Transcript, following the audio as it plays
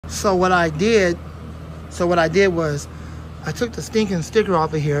So what I did was I took the stinking sticker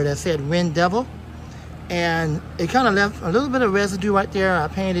off of here that said Wind Devil, and it kind of left a little bit of residue right there. I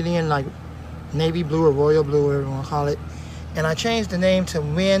painted it in like navy blue or royal blue, whatever you want to call it, and I changed the name to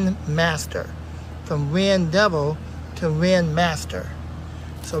Wind Master, from Wind Devil to Wind Master.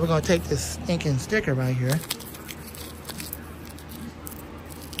 So we're going to take this stinking sticker right here,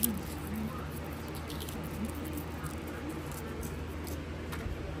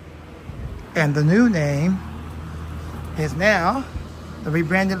 and the new name is now, the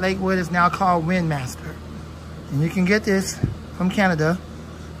rebranded Lakewood is now called Wind Master. And you can get this from Canada.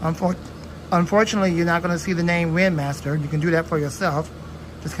 Unfortunately, you're not going to see the name Wind Master. You can do that for yourself.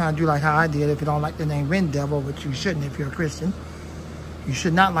 Just kind of do like how I did if you don't like the name Wind Devil, which you shouldn't if you're a Christian. You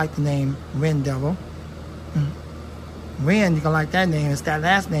should not like the name Wind Devil. Wind, you can like that name. It's that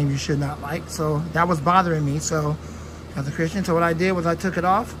last name you should not like. So that was bothering me. So as a Christian, so what I did was I took it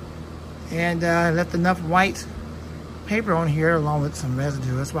off and left enough white paper on here along with some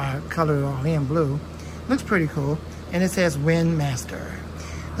residue. That's why I colored it all in blue. Looks pretty cool. And it says Wind Master.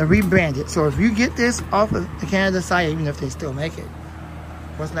 The rebranded. So if you get this off of the Canada site, even if they still make it,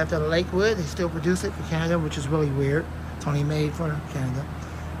 what's left out of Lakewood, they still produce it for Canada, which is really weird. It's only made for Canada.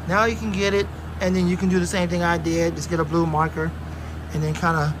 Now you can get it, and then you can do the same thing I did. Just get a blue marker, and then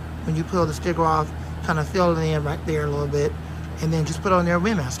kind of, when you peel the sticker off, kind of fill it in right there a little bit, and then just put on there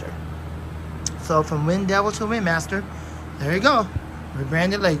Wind Master. So from Wind Devil to Wind Master, there you go.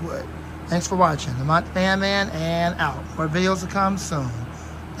 Rebranded Lakewood. Thanks for watching. Lamont Fan Man, and out. More videos to come soon.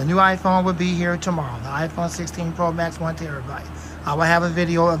 The new iPhone will be here tomorrow. The iPhone 16 Pro Max 1 terabyte. I will have a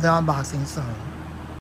video of the unboxing soon.